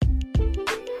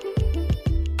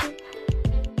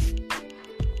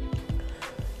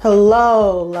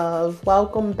Hello, love.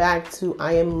 Welcome back to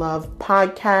I Am Love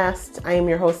podcast. I am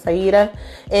your host, Saida,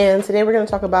 and today we're going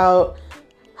to talk about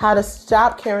how to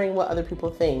stop caring what other people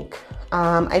think.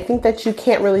 I think that you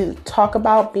can't really talk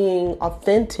about being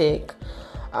authentic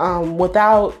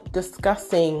without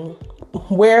discussing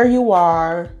where you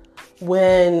are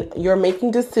when you're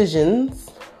making decisions,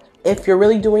 if you're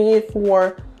really doing it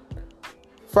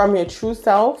from your true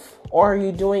self, or are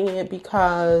you doing it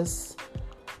because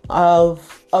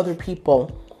of other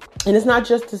people. And it's not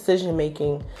just decision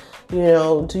making. Do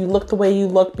you look the way you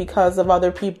look because of other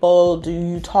people? Do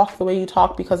you talk the way you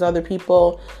talk because of other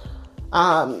people?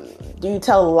 Do you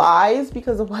tell lies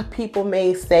because of what people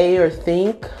may say or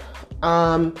think?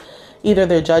 Either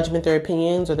their judgment, their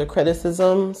opinions, or their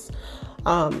criticisms.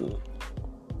 A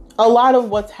lot of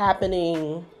what's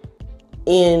happening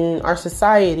in our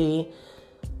society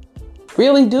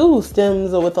really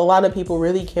stems with a lot of people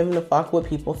really giving a fuck what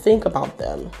people think about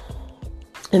them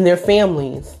and their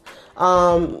families.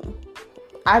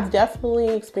 I've definitely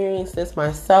experienced this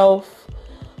myself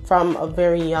from a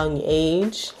very young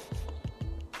age.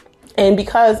 And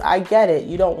because I get it,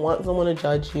 you don't want someone to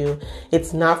judge you.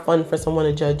 It's not fun for someone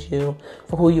to judge you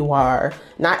for who you are.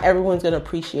 Not everyone's going to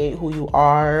appreciate who you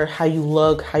are, how you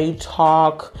look, how you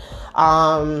talk,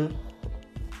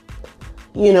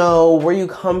 where you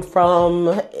come from,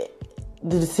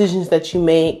 the decisions that you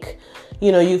make.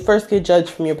 You first get judged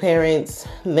from your parents,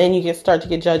 then you start to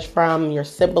get judged from your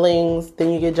siblings,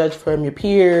 then you get judged from your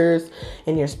peers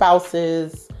and your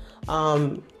spouses.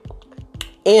 And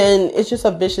it's just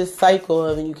a vicious cycle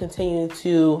of you continue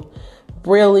to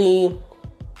really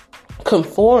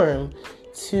conform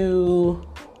to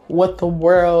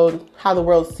how the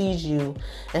world sees you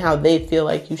and how they feel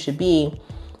like you should be.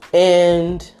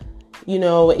 And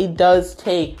it does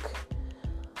take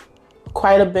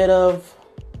quite a bit of,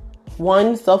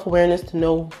 one, self-awareness to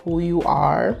know who you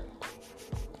are.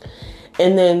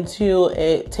 And then two,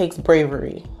 it takes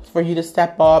bravery for you to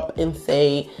step up and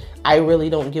say, I really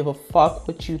don't give a fuck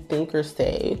what you think or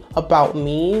say about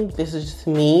me. This is just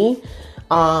me.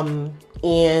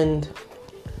 And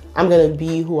I'm going to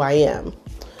be who I am.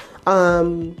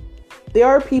 There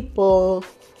are people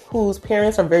whose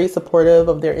parents are very supportive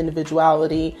of their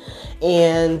individuality,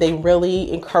 and they really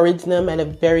encourage them at a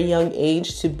very young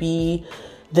age to be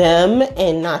them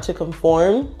and not to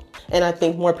conform. And I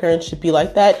think more parents should be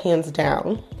like that, hands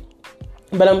down.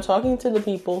 But I'm talking to the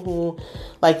people who,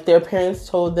 their parents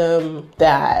told them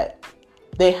that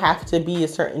they have to be a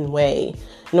certain way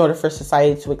in order for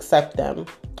society to accept them.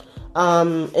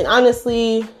 And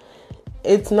honestly,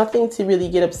 it's nothing to really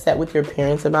get upset with your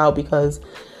parents about, because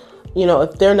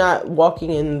if they're not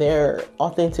walking in their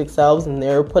authentic selves and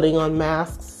they're putting on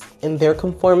masks and they're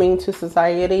conforming to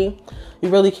society, you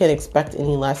really can't expect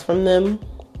any less from them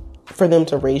for them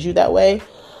to raise you that way.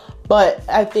 But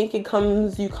I think you come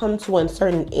to a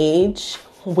certain age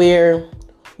where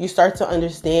you start to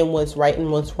understand what's right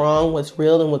and what's wrong, what's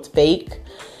real and what's fake.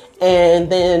 And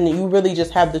then you really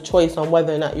just have the choice on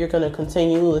whether or not you're going to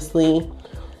continuously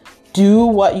do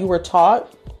what you were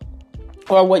taught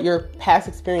or what your past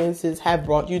experiences have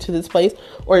brought you to this place,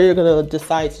 or you're going to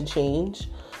decide to change.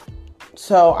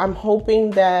 So I'm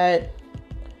hoping that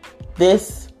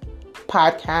this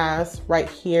podcast right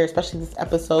here, especially this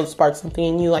episode, sparks something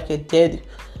in you like it did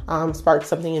spark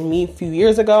something in me a few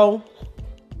years ago,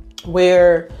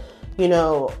 where,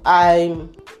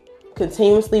 I'm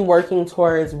continuously working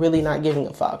towards really not giving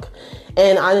a fuck.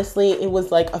 And honestly, it was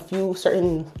a few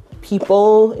certain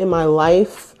people in my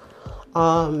life.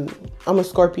 I'm a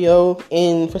Scorpio,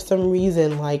 and for some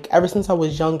reason, ever since I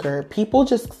was younger, people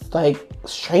just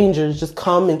strangers just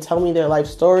come and tell me their life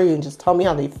story and just tell me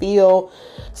how they feel,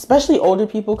 especially older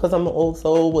people, because I'm an old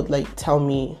soul, would tell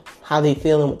me how they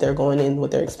feel and what they're going in,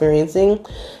 what they're experiencing.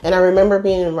 And I remember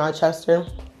being in Rochester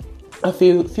a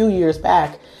few years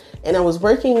back, and I was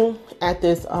working at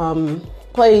this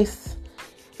place,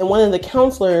 and one of the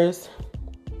counselors,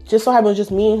 just so happened, was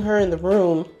just me and her in the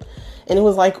room. And it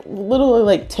was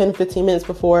literally 10, 15 minutes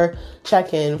before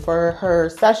check-in for her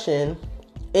session.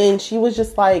 And she was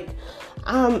just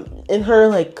in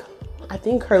her, I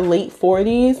think her late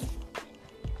 40s.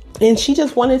 And she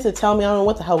just wanted to tell me, I don't know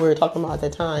what the hell we were talking about at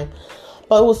that time.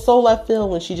 But it was so left field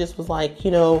when she just was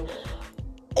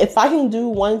if I can do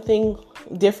one thing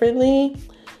differently,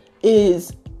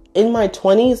 is in my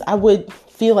 20s, I would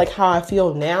feel how I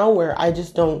feel now, where I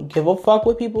just don't give a fuck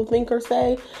what people think or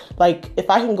say. If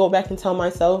I can go back and tell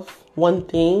myself one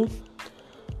thing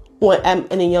when I'm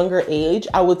in a younger age,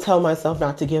 I would tell myself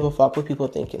not to give a fuck what people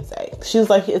think and say. She was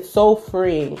it's so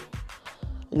freeing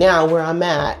now where I'm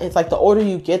at. It's the older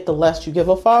you get, the less you give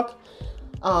a fuck.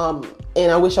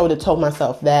 And I wish I would have told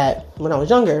myself that when I was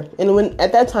younger. And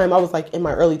at that time I was like in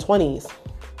my early 20s.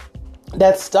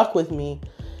 That stuck with me.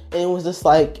 And it was just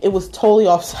like, it was totally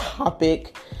off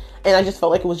topic. And I just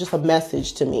felt like it was just a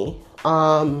message to me.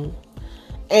 And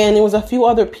there was a few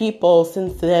other people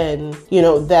since then,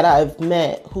 that I've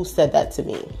met who said that to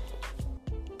me.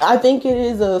 I think it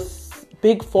is a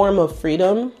big form of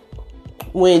freedom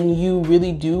when you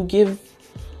really do give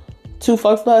two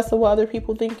fucks less of what other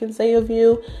people think and say of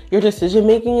you. Your decision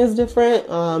making is different.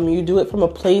 You do it from a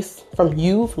place from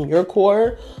your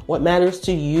core, what matters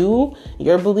to you,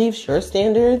 your beliefs, your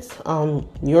standards,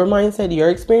 your mindset, your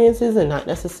experiences, and not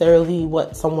necessarily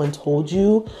what someone told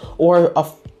you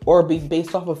or be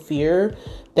based off of fear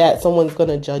that someone's going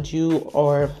to judge you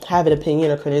or have an opinion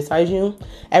or criticize you.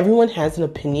 Everyone has an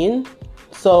opinion.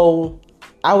 So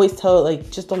I always tell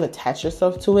just don't attach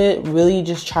yourself to it. Really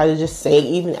just try to just say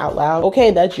even out loud, okay,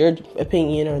 that's your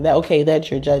opinion, or that's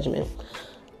your judgment.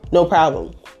 No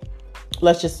problem.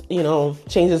 Let's just,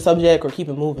 change the subject or keep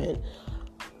it moving.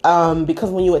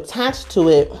 Because when you attach to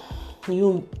it,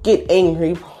 you get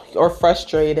angry or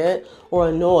frustrated or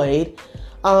annoyed.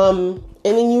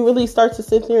 And then you really start to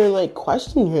sit there and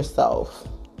question yourself.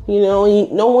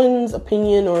 No one's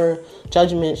opinion or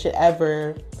judgment should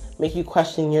ever make you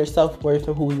question your self-worth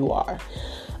or who you are.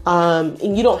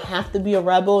 And you don't have to be a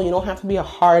rebel. You don't have to be a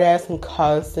hard ass and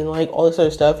cuss and all this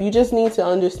other stuff. You just need to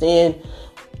understand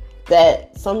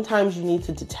that sometimes you need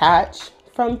to detach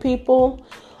from people's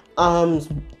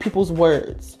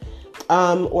words,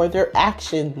 or their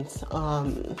actions.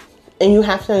 And you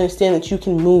have to understand that you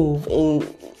can move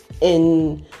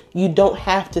and you don't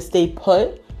have to stay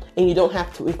put, and you don't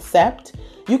have to accept.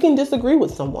 You can disagree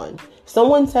with someone.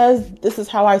 Someone says, this is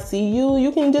how I see you,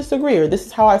 you can disagree, or this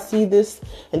is how I see this,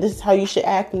 and this is how you should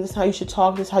act, and this is how you should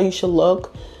talk, this is how you should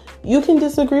look. You can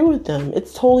disagree with them.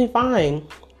 It's totally fine.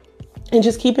 And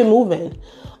just keep it moving.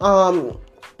 And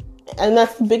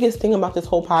that's the biggest thing about this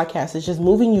whole podcast, is just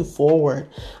moving you forward.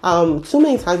 Too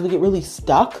many times we get really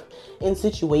stuck in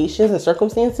situations and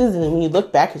circumstances, and then when you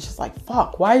look back, it's just like,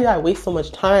 fuck, why did I waste so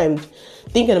much time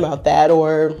thinking about that?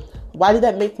 Or why did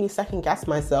that make me second guess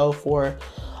myself? Or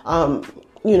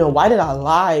why did I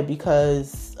lie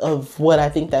because of what I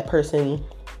think that person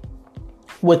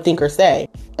would think or say?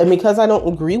 And because I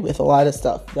don't agree with a lot of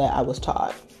stuff that I was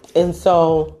taught. And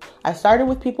so I started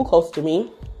with people close to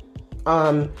me,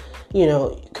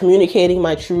 communicating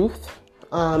my truth,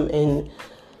 and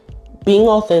being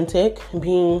authentic,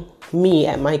 being me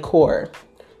at my core.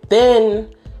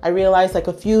 Then I realized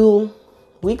a few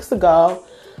weeks ago,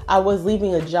 I was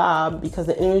leaving a job because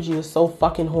the energy was so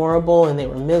fucking horrible, and they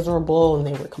were miserable, and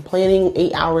they were complaining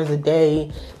 8 hours a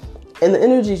day, and the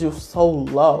energy was so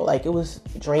low, it was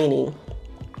draining.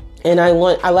 And I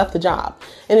left the job,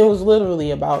 and it was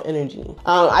literally about energy.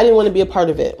 I didn't want to be a part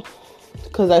of it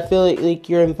because I feel like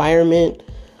your environment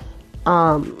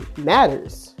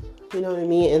matters. You know what I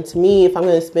mean? And to me, if I'm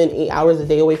going to spend 8 hours a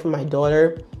day away from my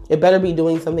daughter, it better be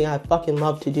doing something I fucking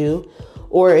love to do,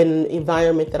 or in an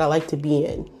environment that I like to be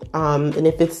in. And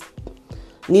if it's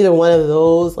neither one of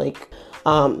those,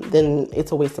 then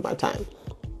it's a waste of my time.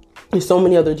 There's so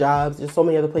many other jobs. There's so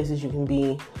many other places you can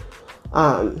be.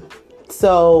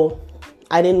 So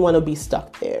I didn't want to be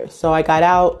stuck there. So I got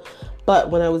out. But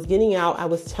when I was getting out, I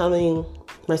was telling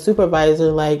my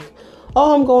supervisor,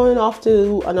 oh, I'm going off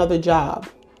to another job.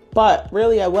 But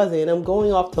really, I wasn't. I'm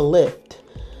going off to Lyft.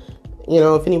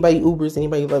 If anybody Ubers,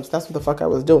 anybody Lyfts, that's what the fuck I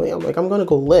was doing. I'm I'm going to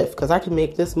go Lyft because I can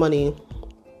make this money.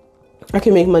 I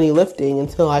can make money lifting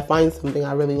until I find something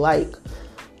I really like.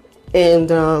 And,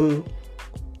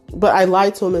 but I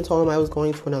lied to him and told him I was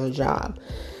going to another job.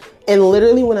 And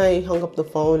literally when I hung up the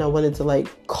phone, I wanted to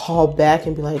call back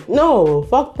and be like, no,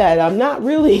 fuck that. I'm not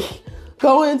really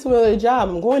going to another job.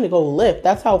 I'm going to go Lyft.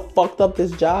 That's how fucked up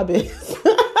this job is.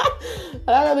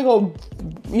 I gotta go,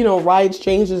 ride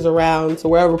strangers around to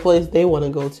wherever place they want to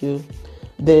go to,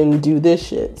 then do this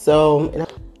shit. So,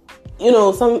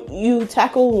 you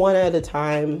tackle one at a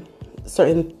time,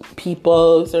 certain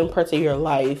people, certain parts of your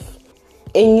life.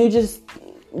 And you just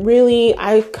really,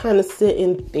 I kind of sit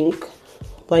and think,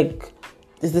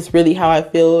 is this really how I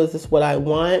feel? Is this what I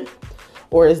want?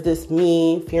 Or is this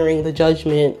me fearing the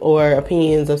judgment or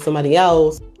opinions of somebody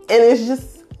else? And it's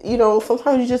just,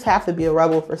 sometimes you just have to be a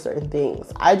rebel for certain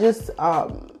things.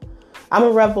 I'm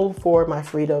a rebel for my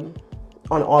freedom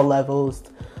on all levels.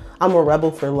 I'm a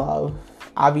rebel for love,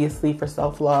 obviously for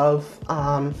self-love,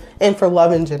 and for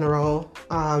love in general.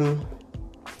 I'm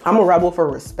a rebel for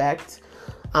respect.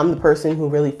 I'm the person who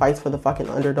really fights for the fucking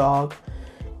underdog.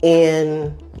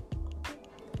 And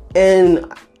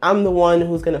I'm the one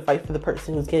who's going to fight for the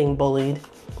person who's getting bullied,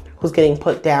 who's getting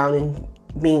put down and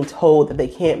being told that they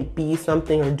can't be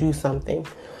something or do something.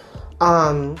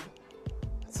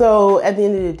 So at the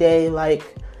end of the day,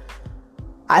 like,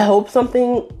 I hope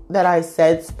something that I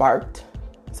said sparked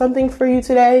something for you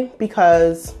today,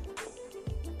 because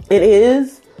it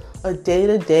is a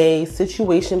day-to-day,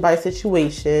 situation by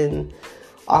situation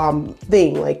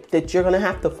thing, like, that you're gonna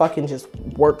have to fucking just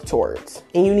work towards.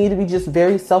 And you need to be just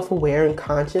very self-aware and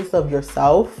conscious of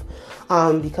yourself,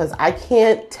 because I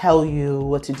can't tell you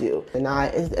what to do. And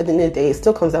at the end of the day, it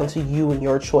still comes down to you and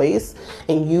your choice,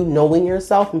 and you knowing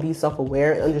yourself and be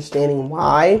self-aware and understanding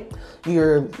why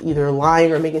you're either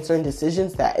lying or making certain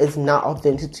decisions that is not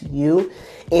authentic to you.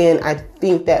 And I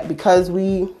think that because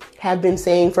we have been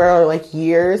saying for like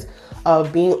years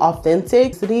of being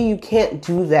authentic, you can't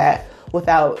do that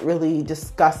without really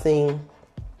discussing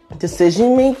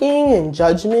decision making and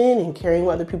judgment and caring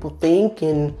what other people think,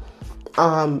 and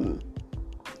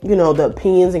the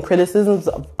opinions and criticisms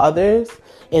of others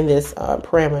in this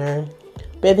parameter.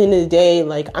 But at the end of the day,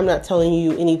 like, I'm not telling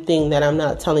you anything that I'm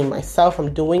not telling myself.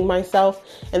 I'm doing myself.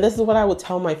 And this is what I would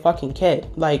tell my fucking kid.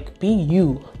 Like, be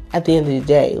you at the end of the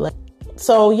day. Like,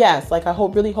 so yes, like, I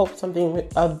really hope something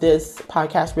of this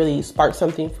podcast really sparked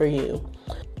something for you.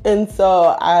 And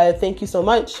so I thank you so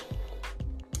much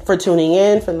for tuning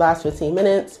in for the last 15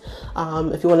 minutes.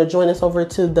 If you want to join us over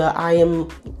to the I Am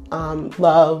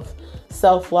Love,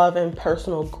 Self-Love, and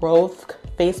Personal Growth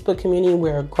Facebook community,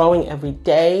 we're growing every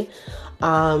day.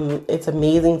 It's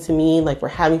amazing to me. Like, we're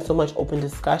having so much open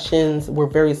discussions. We're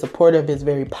very supportive. It's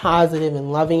very positive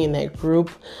and loving in that group.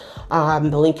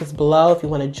 The link is below if you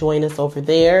want to join us over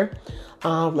there.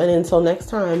 And until next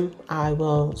time, I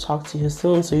will talk to you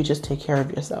soon. So you just take care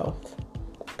of yourself.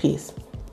 Peace.